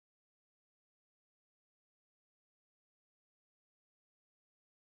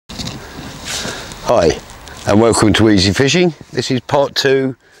Hi and welcome to Easy Fishing. This is part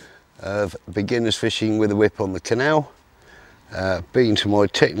 2 of beginners fishing with a whip on the canal. Being to my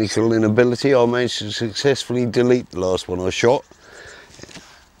technical inability, I managed to successfully delete the last one I shot,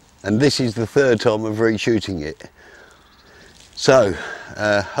 and this is the third time of re-shooting it. So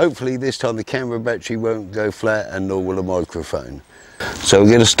hopefully this time the camera battery won't go flat, and nor will the microphone. So we're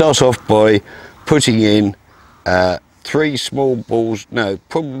going to start off by putting in 3 small balls, no,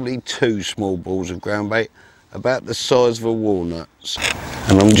 probably 2 small balls of ground bait, about the size of a walnut.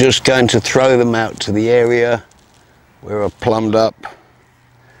 And I'm just going to throw them out to the area where I've plumbed up,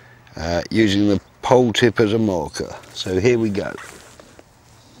 using the pole tip as a marker. So here we go.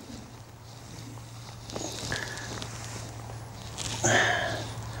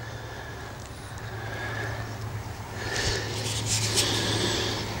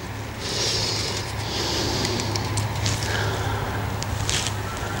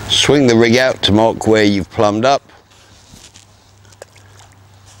 Swing the rig out to mark where you've plumbed up.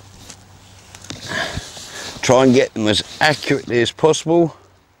 Try and get them as accurately as possible,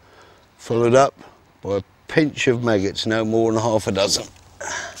 followed up by a pinch of maggots, no more than half a dozen.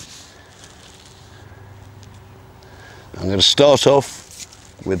 I'm going to start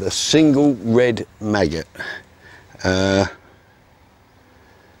off with a single red maggot. Let's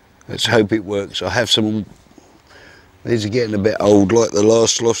hope it works. I have some. These are getting a bit old, like the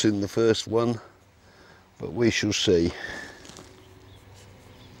last lot in the first one, but we shall see.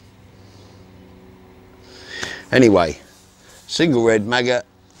 Anyway, single red maggot,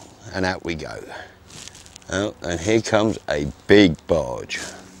 and out we go. Oh, and here comes a big barge.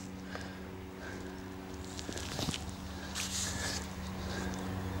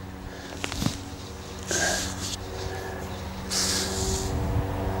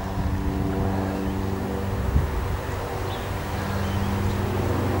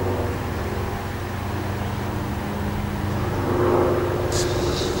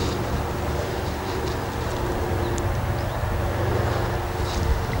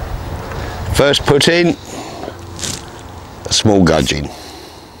 First put in a small gudgeon.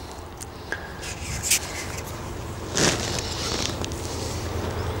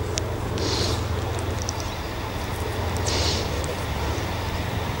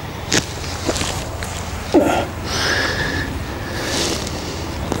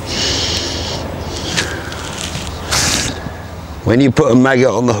 When you put a maggot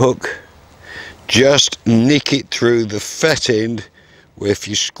on the hook, just nick it through the fat end, where if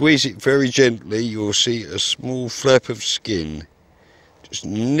you squeeze it very gently you'll see a small flap of skin. Just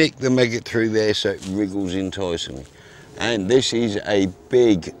nick the maggot through there so it wriggles enticingly. And this is a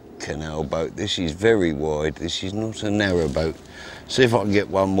big canal boat. This is very wide. This is not a narrow boat. See if I can get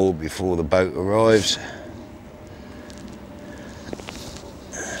one more before the boat arrives.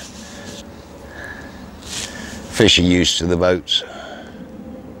 Fish are used to the boats.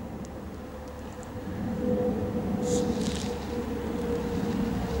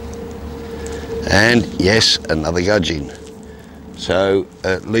 And yes, another gudgeon. So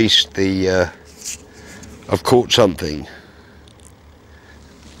at least I've caught something.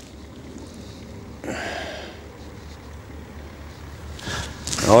 I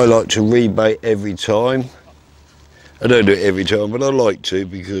like to rebait every time. I don't do it every time, but I like to,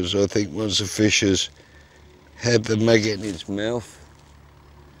 because I think once the fish has had the maggot in its mouth,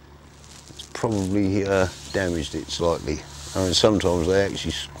 it's probably damaged it slightly. I mean, sometimes they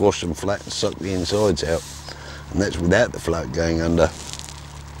actually squash them flat and suck the insides out, and that's without the float going under.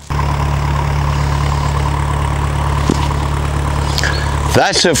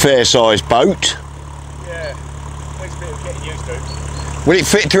 That's a fair-sized boat. Yeah, takes a bit of getting used to. Will it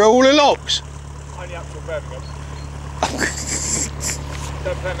fit through all the locks? Only up till Birmingham.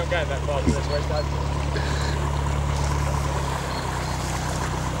 Don't plan on going that far, that's where it's going.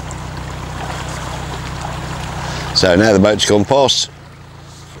 So now the boat's gone past,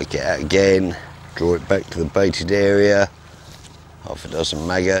 flick it out again, draw it back to the baited area, half a dozen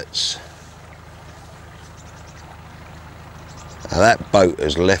maggots. Now that boat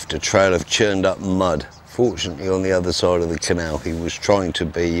has left a trail of churned up mud. Fortunately on the other side of the canal. He was trying to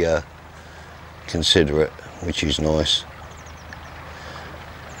be considerate, which is nice.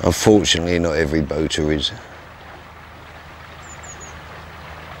 Unfortunately not every boater is.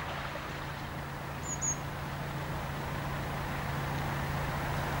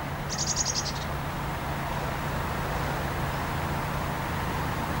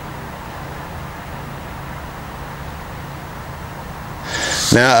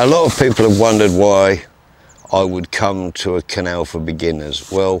 Now, a lot of people have wondered why I would come to a canal for beginners.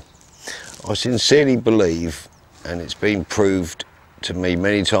 Well, I sincerely believe, and it's been proved to me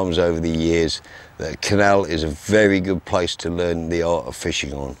many times over the years, the canal is a very good place to learn the art of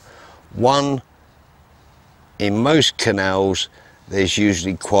fishing on. One, in most canals there's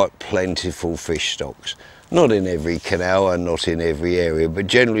usually quite plentiful fish stocks. Not in every canal and not in every area, but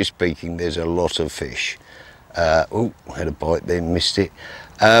generally speaking there's a lot of fish. Oh, had a bite then, missed it.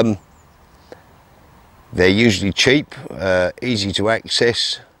 They're usually cheap, easy to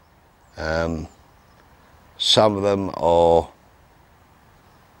access. Some of them are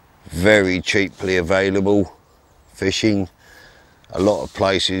very cheaply available fishing. A lot of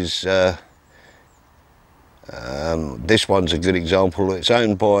places, this one's a good example. It's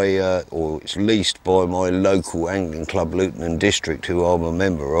owned by, or it's leased by my local angling club, Luton and District, who I'm a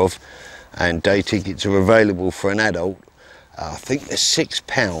member of, and day tickets are available for an adult. I think they're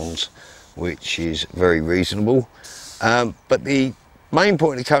 £6, which is very reasonable. But the main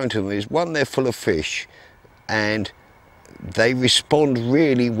point of coming to them is, one, they're full of fish and they respond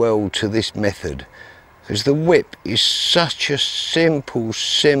really well to this method, because the whip is such a simple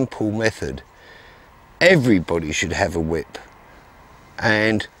method. Everybody should have a whip,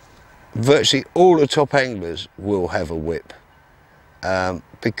 and virtually all the top anglers will have a whip,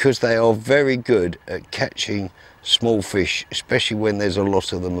 because they are very good at catching small fish, especially when there's a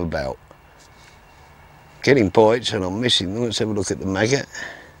lot of them about. Getting bites and I'm missing them. Let's have a look at the maggot.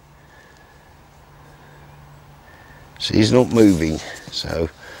 So he's not moving, so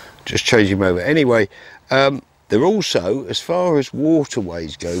just change him over. Anyway, they're also, as far as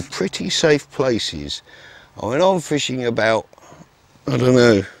waterways go, pretty safe places. I mean, I'm fishing about, I don't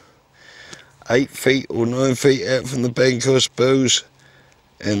know, 8 feet or 9 feet out from the bank, I suppose,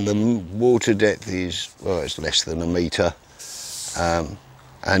 and the water depth is, well, it's less than a metre, and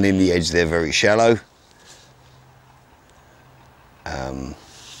in the edge they're very shallow.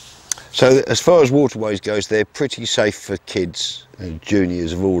 So as far as waterways goes, they're pretty safe for kids and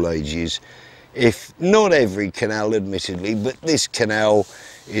juniors of all ages. If not every canal, admittedly, but this canal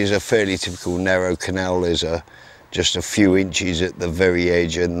is a fairly typical narrow canal. There's just a few inches at the very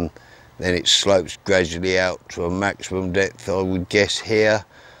edge, and then it slopes gradually out to a maximum depth, I would guess here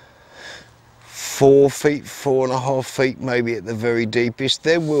 4 feet, 4.5 feet maybe at the very deepest.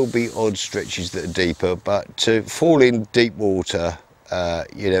 There will be odd stretches that are deeper, but to fall in deep water,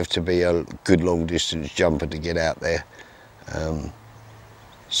 you'd have to be a good long distance jumper to get out there.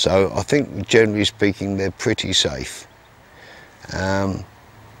 So I think generally speaking they're pretty safe. The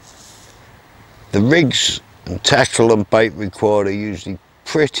rigs and tackle and bait required are usually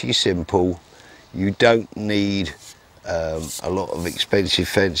pretty simple. You don't need a lot of expensive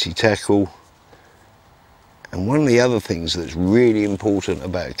fancy tackle. And one of the other things that's really important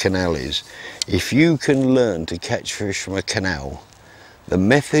about a canal is, if you can learn to catch fish from a canal, the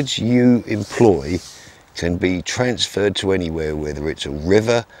methods you employ can be transferred to anywhere, whether it's a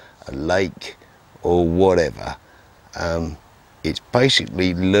river, a lake, or whatever. It's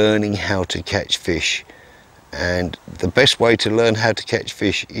basically learning how to catch fish, and the best way to learn how to catch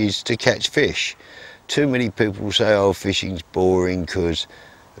fish is to catch fish. Too many people say, oh, fishing's boring because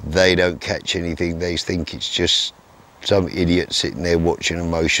they don't catch anything. They think it's just some idiot sitting there watching a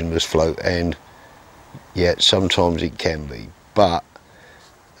motionless float, and yet sometimes it can be. But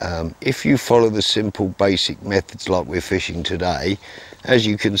if you follow the simple basic methods like we're fishing today, as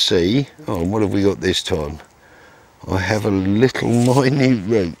you can see, oh, what have we got this time? I have a little minute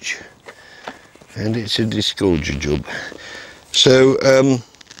roach, and it's a disgorger job. So I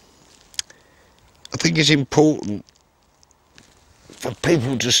think it's important for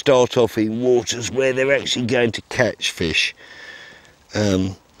people to start off in waters where they're actually going to catch fish.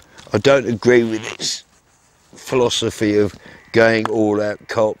 I don't agree with this philosophy of going all out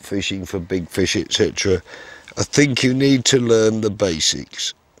carp fishing for big fish, etc. I think you need to learn the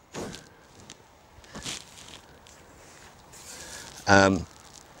basics.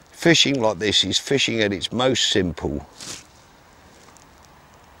 Fishing like this is fishing at its most simple.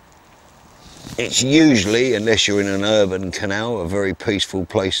 It's usually, unless you're in an urban canal, a very peaceful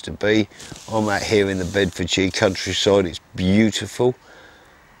place to be. I'm out here in the Bedfordshire countryside. It's beautiful.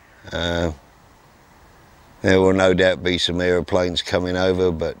 There will no doubt be some aeroplanes coming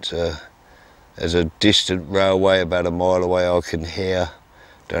over, but there's a distant railway about a mile away I can hear.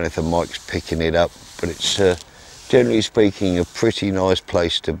 Don't know if the mic's picking it up, but it's generally speaking a pretty nice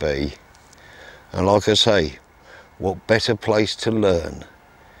place to be. And like I say, what better place to learn?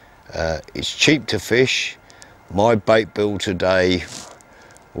 It's cheap to fish. My bait bill today,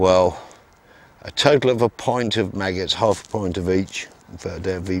 well, a total of a pint of maggots, half a pint of each. In fact,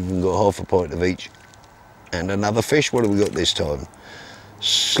 I've even got half a pint of each. And another fish. What have we got this time?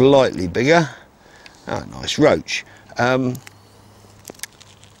 Slightly bigger. Oh, nice roach.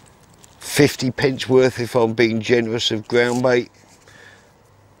 50 pence worth if I'm being generous of ground bait,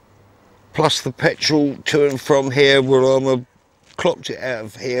 plus the petrol to and from here. Well, I'm clocked it out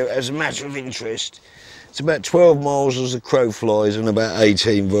of here as a matter of interest. It's about 12 miles as the crow flies and about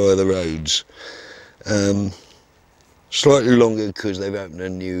 18 via the roads. Slightly longer because they've opened a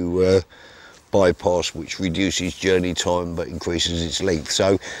new bypass which reduces journey time but increases its length.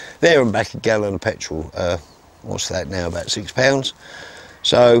 So there and back a gallon of petrol. What's that now, about £6?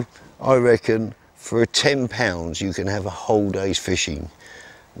 So I reckon for £10 you can have a whole day's fishing.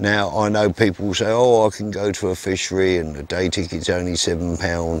 Now I know people will say, oh, I can go to a fishery and the day ticket's only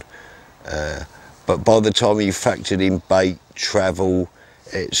 £7, but by the time you've factored in bait, travel,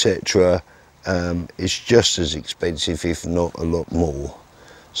 etc., it's just as expensive, if not a lot more.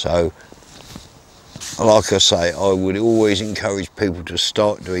 So like I say, I would always encourage people to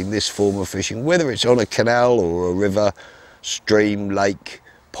start doing this form of fishing, whether it's on a canal or a river, stream, lake,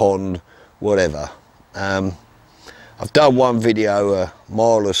 pond, whatever. I've done one video a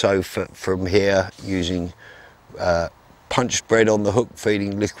mile or so from here using punched bread on the hook,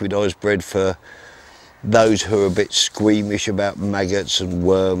 feeding liquidised bread for those who are a bit squeamish about maggots and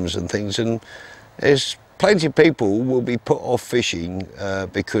worms and things. And there's plenty of people will be put off fishing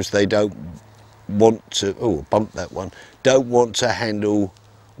because they don't want to, oh, bump that one, don't want to handle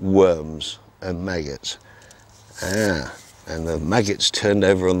worms and maggots. And the maggots turned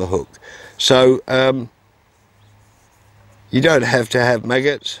over on the hook. So you don't have to have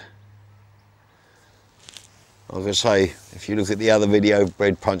maggots. Like I say, if you look at the other video,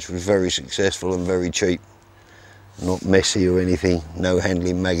 bread punch was very successful and very cheap. Not messy or anything, no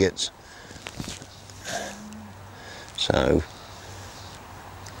handling maggots. So,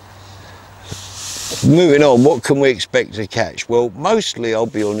 moving on, what can we expect to catch? Well, mostly, I'll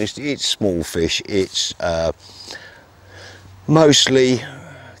be honest, it's small fish. It's mostly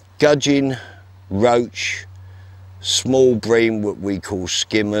gudgeon, roach, small bream, what we call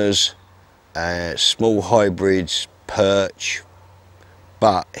skimmers, small hybrids, perch.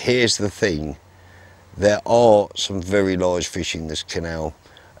 But here's the thing, there are some very large fish in this canal.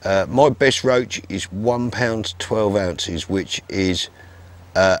 My best roach is £1 to 12 ounces, which is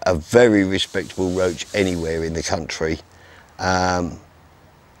a very respectable roach anywhere in the country.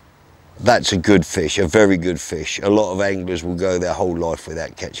 That's a good fish, a very good fish. A lot of anglers will go their whole life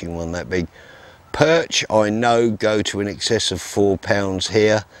without catching one that big. Perch, I know, go to in excess of £4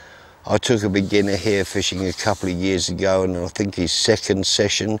 here. I took a beginner here fishing a couple of years ago, and I think his second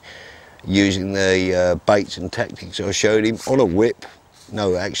session, using the baits and tactics I showed him, on a whip.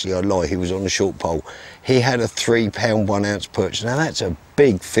 No, actually I lie, he was on a short pole. He had a £3 1 ounce perch. Now that's a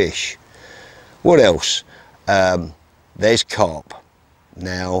big fish. What else? There's carp.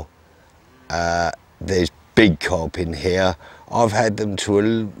 Now, there's big carp in here. I've had them to a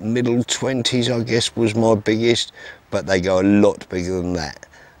middle 20s, I guess, was my biggest, but they go a lot bigger than that.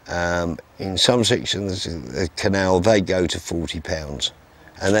 In some sections of the canal, they go to £40.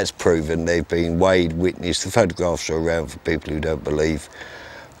 And that's proven. They've been weighed, witnessed. The photographs are around for people who don't believe.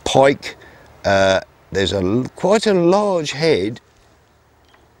 Pike, there's quite a large head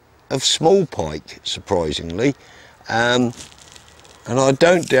of small pike, surprisingly. And I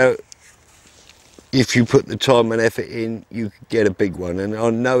don't doubt if you put the time and effort in, you could get a big one. And I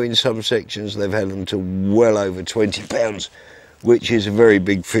know in some sections they've had them to well over £20, which is a very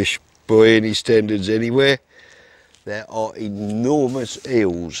big fish by any standards anywhere. There are enormous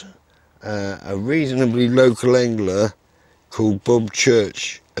eels. A reasonably local angler called Bob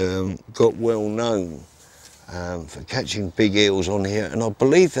Church got well known for catching big eels on here, and I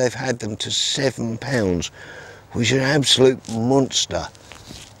believe they've had them to £7, which is an absolute monster.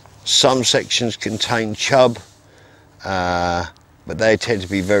 Some sections contain chub, but they tend to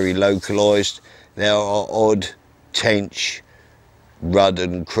be very localised. There are odd tench, rudd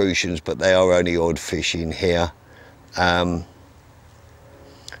and crucians, but they are only odd fish in here. So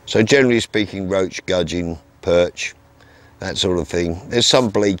generally speaking, roach, gudgeon, perch, that sort of thing. There's some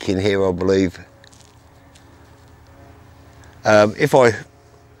bleak in here, I believe. If I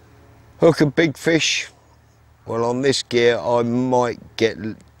hook a big fish, well, on this gear I might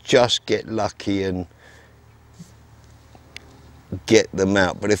just get lucky and get them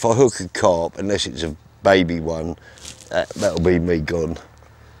out. But if I hook a carp, unless it's a baby one, that'll be me gone.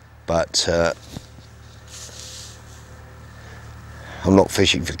 But I'm not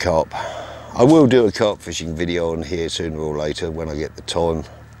fishing for carp. I will do a carp fishing video on here sooner or later when I get the time.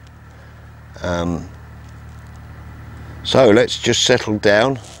 So let's just settle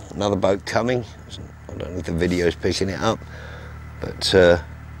down. Another boat coming. I don't know if the video's picking it up, but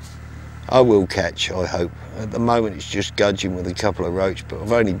I will catch, I hope. At the moment it's just gudging with a couple of roach, but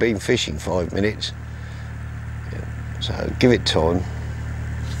I've only been fishing 5 minutes, so give it time.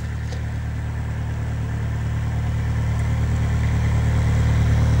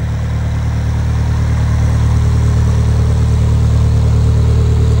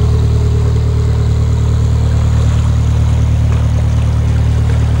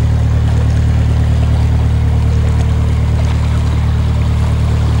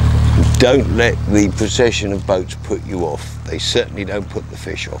 Don't let the procession of boats put you off. They certainly don't put the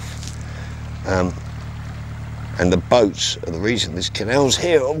fish off. And the boats are the reason this canal's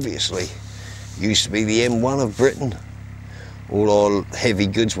here, obviously. Used to be the M1 of Britain. All our heavy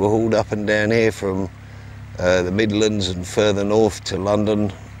goods were hauled up and down here from the Midlands and further north to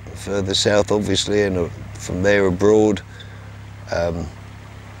London, further south obviously, and from there abroad.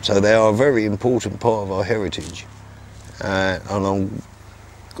 So they are a very important part of our heritage.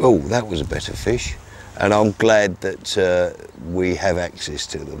 Oh, that was a better fish, and I'm glad that we have access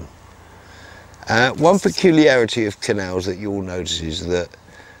to them. One peculiarity of canals that you'll notice is that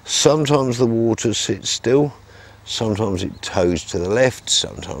sometimes the water sits still, sometimes it tows to the left,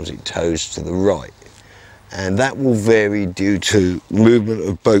 sometimes it tows to the right, and that will vary due to movement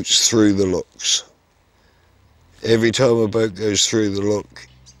of boats through the locks. Every time a boat goes through the lock,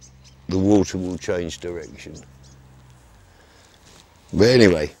 the water will change direction. But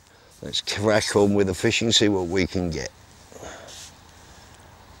anyway, let's crack on with the fishing, see what we can get.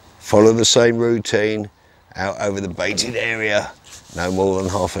 Follow the same routine, out over the baited area, no more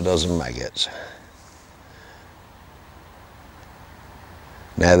than half a dozen maggots.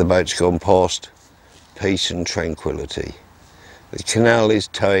 Now the boat's gone past, peace and tranquility. The canal is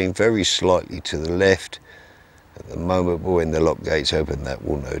towing very slightly to the left. At the moment, but when the lock gates open, that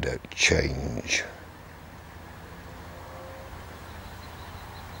will no doubt change.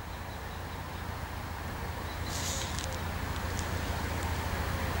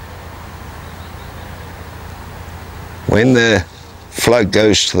 When the float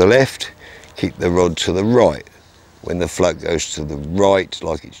goes to the left, keep the rod to the right. When the float goes to the right,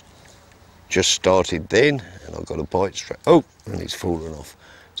 like it's just started then, and I've got a bite strap, oh, and it's fallen off,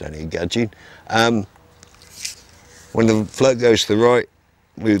 it's only a gudgeon. When the float goes to the right,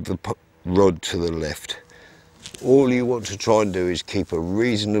 move the rod to the left. All you want to try and do is keep a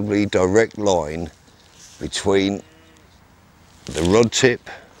reasonably direct line between the rod tip,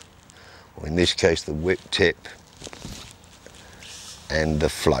 or in this case the whip tip, and the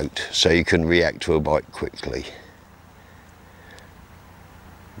float, so you can react to a bite quickly.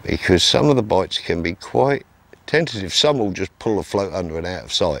 Because some of the bites can be quite tentative. Some will just pull the float under and out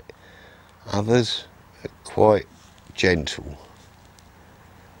of sight. Others are quite gentle.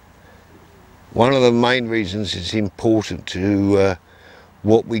 One of the main reasons it's important to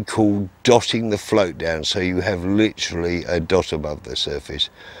what we call dotting the float down, so you have literally a dot above the surface.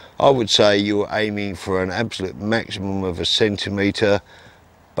 I would say you're aiming for an absolute maximum of 1 centimetre,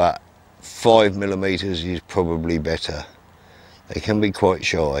 but 5 millimetres is probably better. They can be quite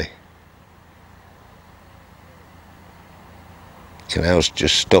shy. Canal's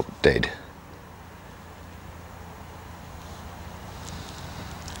just stopped dead.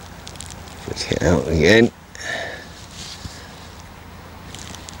 Flick it out again.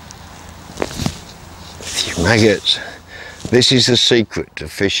 A few maggots. This is the secret to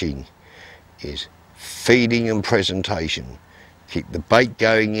fishing, is feeding and presentation. Keep the bait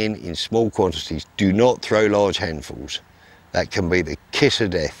going in small quantities. Do not throw large handfuls. That can be the kiss of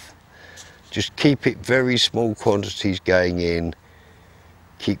death. Just keep it very small quantities going in.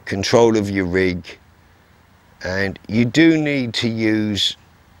 Keep control of your rig. And you do need to use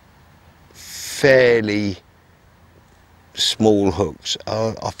fairly small hooks.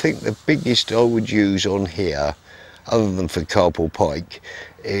 I think the biggest I would use on here, other than for carp or pike,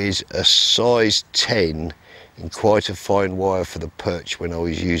 is a size 10 in quite a fine wire for the perch when I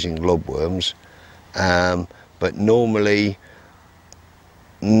was using lobworms, but normally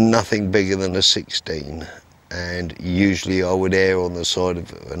nothing bigger than a 16, and usually I would err on the side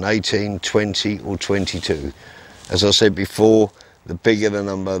of an 18, 20 or 22. As I said before, the bigger the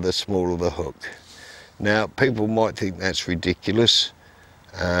number, the smaller the hook. Now people might think that's ridiculous,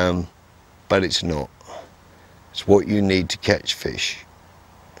 but it's not. It's what you need to catch fish.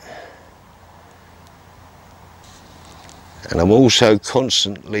 And I'm also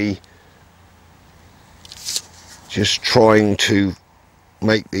constantly just trying to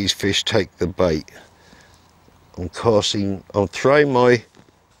make these fish take the bait. I'm throwing my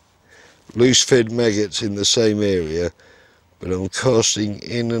loose fed maggots in the same area, but I'm casting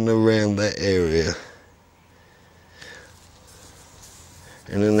in and around that area.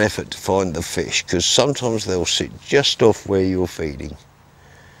 in an effort to find the fish, because sometimes they'll sit just off where you're feeding.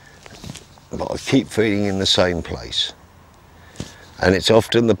 But I keep feeding in the same place. And it's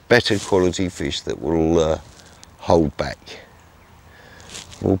often the better quality fish that will hold back.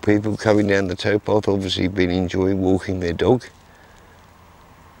 All people coming down the towpath obviously been enjoying walking their dog.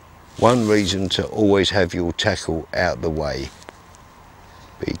 One reason to always have your tackle out the way,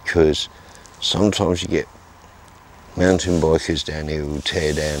 because sometimes you get mountain bikers down here who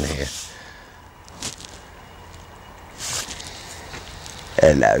tear down here.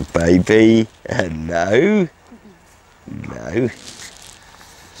 Hello, baby. Hello. Hello.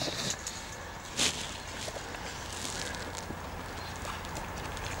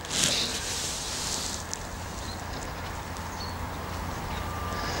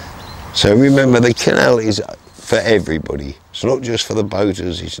 So remember, the canal is for everybody. It's not just for the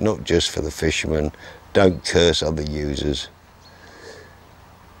boaters, it's not just for the fishermen. Don't curse other users.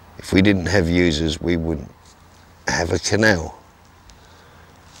 If we didn't have users, we wouldn't have a canal.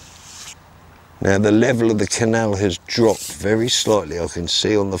 Now the level of the canal has dropped very slightly, I can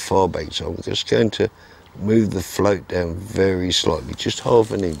see on the far bank, so I'm just going to move the float down very slightly, just half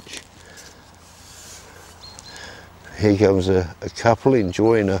an inch. Here comes a couple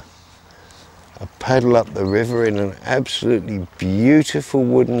enjoying a paddle up the river in an absolutely beautiful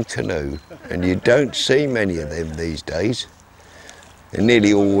wooden canoe, and you don't see many of them these days. They're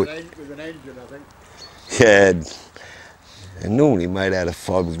nearly all... With an engine, I think. Yeah, they're normally made out of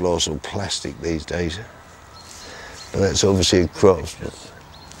fiberglass or plastic these days, but that's obviously a craftsman.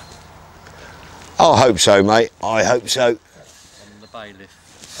 I hope so, mate, I hope so. On the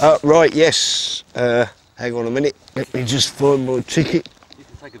bailiff. Right, yes, hang on a minute, let me just find my ticket. You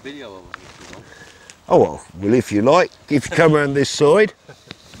can take a video of it if you want. Oh, well, if you like, if you come around this side.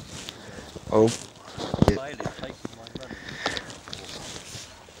 Oh.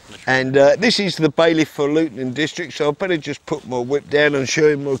 And this is the bailiff for Luton District, so I better just put my whip down and show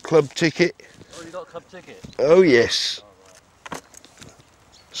him my club ticket. Oh, you got a club ticket? Oh, yes. Oh, right.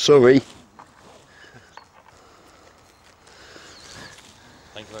 Sorry.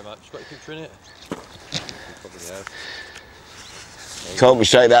 Thank you very much. Got your picture in it? You probably have. Can't we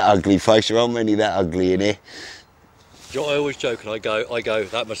say that ugly face? There aren't many that ugly in here. Do you know what I always joke, and I go,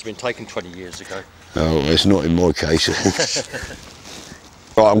 that must have been taken 20 years ago. Oh, it's not in my case.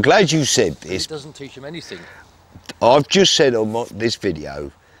 Right, I'm glad you said this. It doesn't teach them anything. I've just said on this video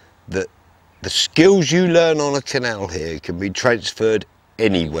that the skills you learn on a canal here can be transferred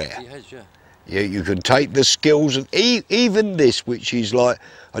anywhere. He has, yeah. Yeah, you can take the skills of even this, which is like,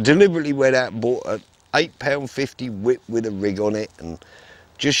 I deliberately went out and bought an £8.50 whip with a rig on it, and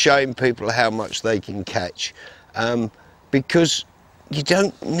just showing people how much they can catch, because you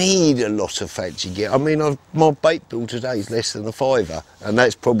don't need a lot of fancy gear. I mean, my bait bill today is less than a £5, and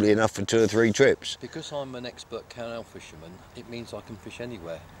that's probably enough for 2 or 3 trips. Because I'm an expert canal fisherman, it means I can fish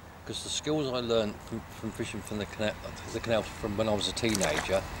anywhere. Because the skills I learned from fishing from the canal from when I was a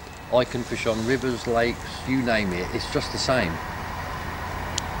teenager, I can fish on rivers, lakes, you name it. It's just the same.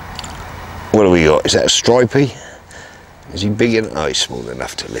 What have we got? Is that a stripey? Is he big enough? Oh, he's small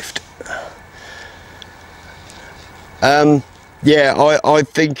enough to lift. Yeah, I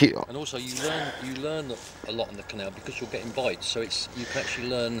think it. And also, you learn a lot on the canal because you're getting bites. So you can actually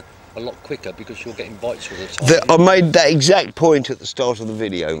learn a lot quicker because you're getting bites all the time. I made that exact point at the start of the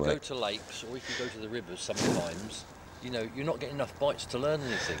video, if you mate. go to lakes or if you go to the rivers, sometimes you're not getting enough bites to learn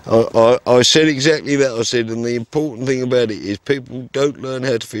anything. I said exactly that. I said, and the important thing about it is people don't learn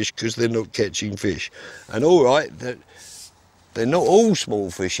how to fish because they're not catching fish. And all right, they're not all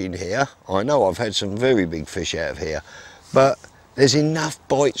small fish in here. I know I've had some very big fish out of here, but there's enough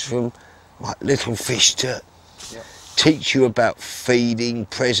bites from like little fish to teach you about feeding,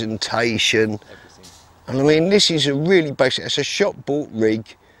 presentation. Everything. And I mean, this is a really basic, it's a shop bought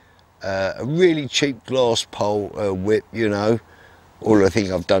rig, a really cheap glass pole whip, you know. All I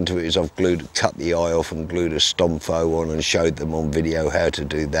think I've done to it is I've cut the eye off and glued a Stomfo on and showed them on video how to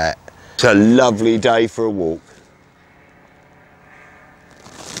do that. It's a lovely day for a walk.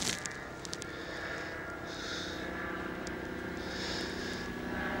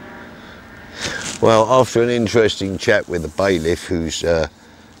 Well, after an interesting chat with the bailiff, who's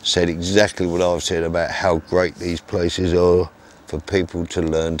said exactly what I've said about how great these places are for people to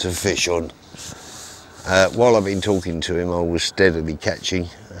learn to fish on. While I've been talking to him, I was steadily catching,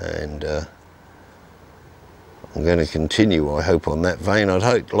 and I'm going to continue, I hope, on that vein.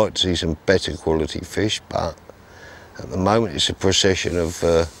 I'd like to see some better quality fish, but at the moment it's a procession of,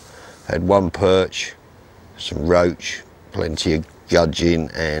 had one perch, some roach, plenty of gudgeon,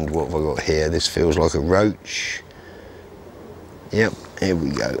 and what have I got here? This feels like a roach. Yep, Here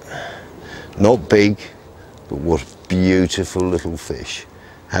we go. Not big, but what beautiful little fish.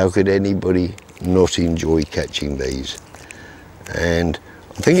 How could anybody not enjoy catching these? And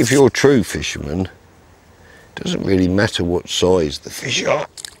I think if you're a true fisherman, it doesn't really matter what size the fish are.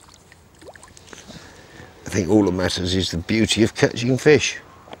 I think all that matters is the beauty of catching fish.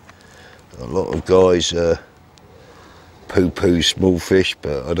 A lot of guys poo-poo small fish,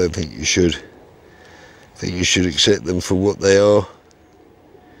 but I don't think you should. I think you should accept them for what they are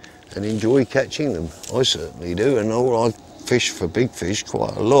and enjoy catching them. I certainly do, and I fish for big fish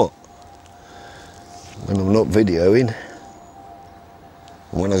quite a lot when I'm not videoing,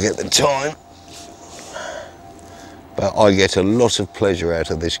 when I get the time. But I get a lot of pleasure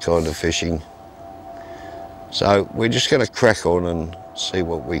out of this kind of fishing. So we're just going to crack on and see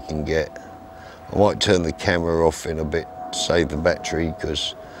what we can get. I might turn the camera off in a bit to save the battery,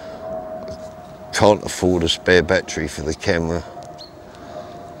 because I can't afford a spare battery for the camera.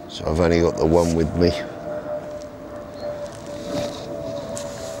 So I've only got the one with me.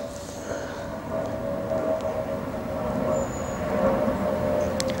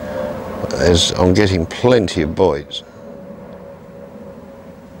 I'm getting plenty of bites.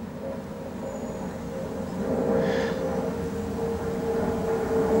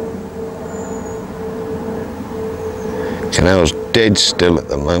 Canal's dead still at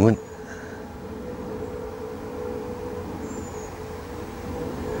the moment.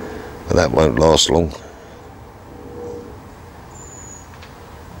 But that won't last long.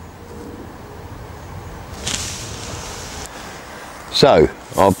 So,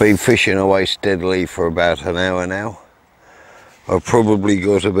 I've been fishing away steadily for about an hour now. I've probably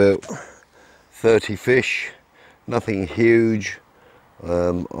got about 30 fish, nothing huge.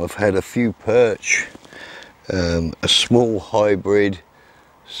 I've had a few perch, a small hybrid,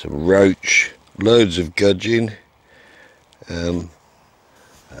 some roach, loads of gudgeon. And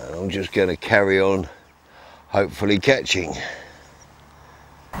I'm just going to carry on, hopefully catching.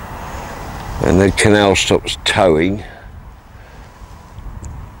 When the canal stops towing,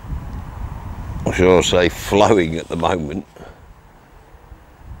 or should I say flowing at the moment,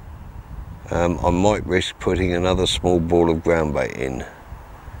 I might risk putting another small ball of ground bait in,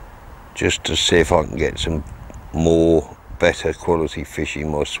 just to see if I can get some more better quality fish in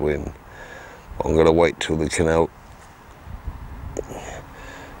my swim. I'm going to wait till the canal.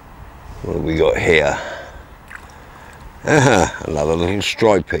 What have we got here? Aha, another little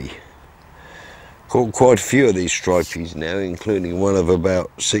stripey. Caught quite a few of these stripies now, including one of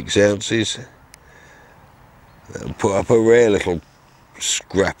about 6 ounces. That'll put up a rare little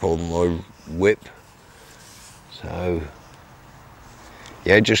scrap on my whip. So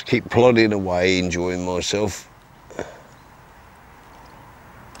yeah, just keep plodding away, enjoying myself.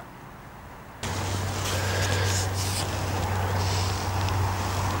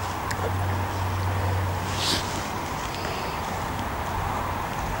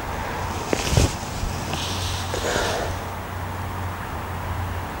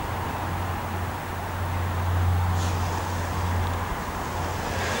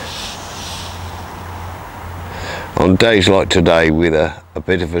 On days like today, with a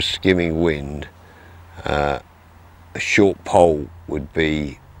bit of a skimming wind, a short pole would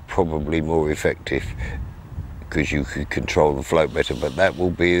be probably more effective, because you could control the float better, but that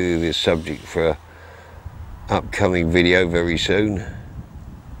will be the subject for an upcoming video very soon.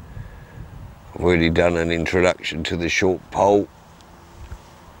 I've already done an introduction to the short pole,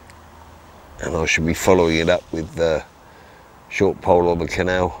 and I should be following it up with the short pole on the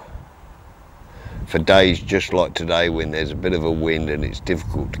canal. For days just like today, when there's a bit of a wind and it's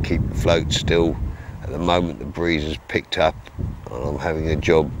difficult to keep the float still, at the moment the breeze has picked up and I'm having a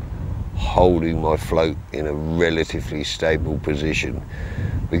job holding my float in a relatively stable position,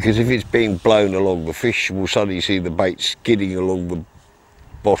 because if it's being blown along, the fish will suddenly see the bait skidding along the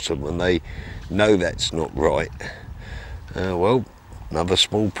bottom and they know that's not right. Well, another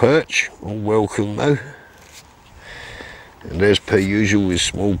small perch, all welcome though. And as per usual with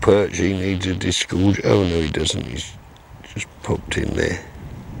small perch, he needs a disgorge. Oh no, he doesn't, he's just popped in there.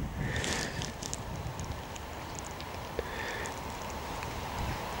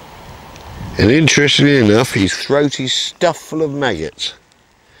 And interestingly enough, his throat is stuffed full of maggots.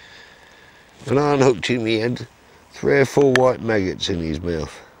 When I unhooked him, he had 3 or 4 white maggots in his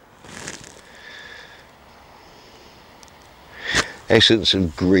mouth. Essence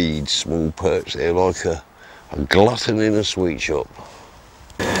of greed, small perch. They're like a glutton in a sweet shop.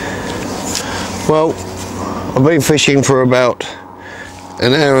 Well, I've been fishing for about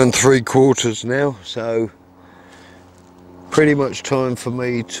an hour and 3/4 now, so pretty much time for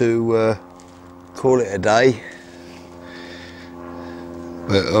me to call it a day.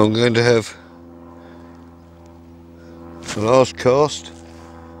 But I'm going to have the last cast,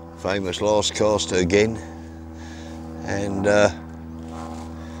 famous last caster again, and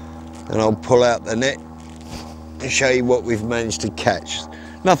I'll pull out the net and show you what we've managed to catch.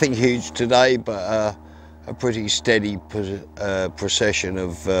 Nothing huge today, but a pretty steady procession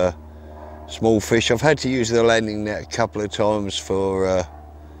of small fish. I've had to use the landing net a couple of times for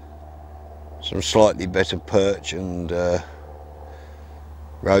some slightly better perch and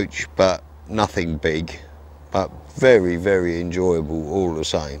roach, but nothing big, but very, very enjoyable all the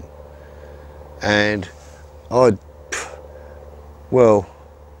same. And well,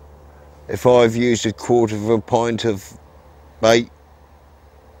 if I've used a quarter of a pint of bait,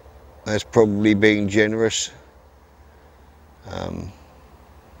 that's probably being generous.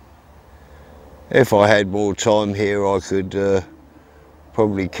 If I had more time here, I could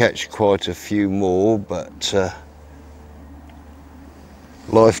probably catch quite a few more, but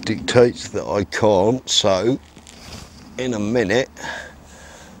life dictates that I can't. So in a minute,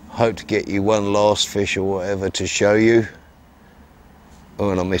 hope to get you one last fish or whatever to show you. Oh,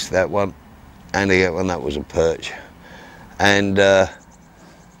 and I missed that one, and again, when that was a perch. And then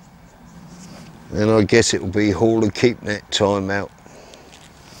I guess it will be haul and keep net time out.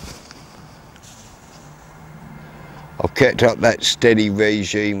 I've kept up that steady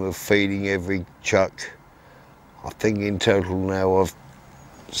regime of feeding every chuck. I think in total now I've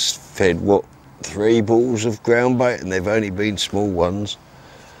fed, what, 3 balls of ground bait, and they've only been small ones.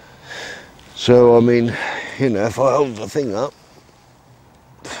 So, I mean, you know, if I hold the thing up,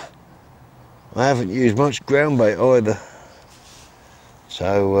 I haven't used much ground bait either.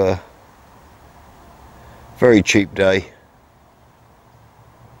 So, very cheap day.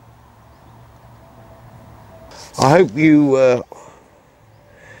 I hope you have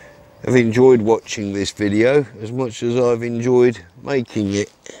enjoyed watching this video as much as I've enjoyed making it.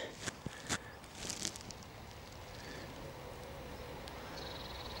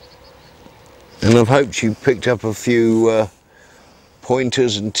 And I've hoped you picked up a few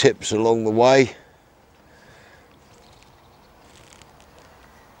pointers and tips along the way.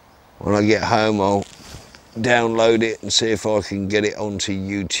 When I get home, I'll download it and see if I can get it onto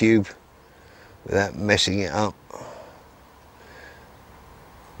YouTube without messing it up.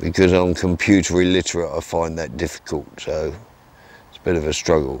 Because I'm computer illiterate, I find that difficult, so it's a bit of a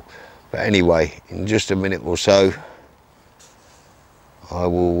struggle. But anyway, in just a minute or so, I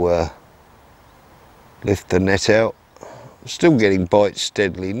will lift the net out. I'm still getting bites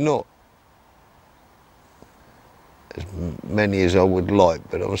steadily, not as many as I would like,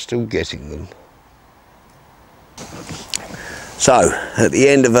 but I'm still getting them. So, at the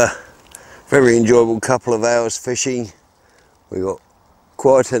end of a very enjoyable couple of hours fishing, we got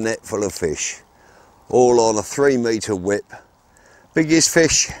quite a net full of fish, all on a 3-metre whip. Biggest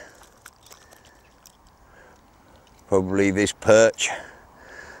fish, probably this perch.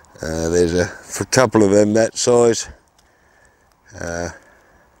 There's a couple of them that size. A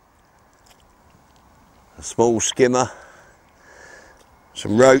small skimmer,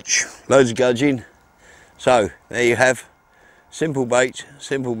 some roach, loads of gudgeon. So there you have, simple bait,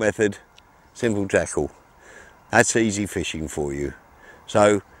 simple method, simple tackle. That's easy fishing for you.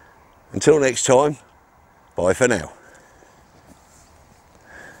 So until next time, bye for now.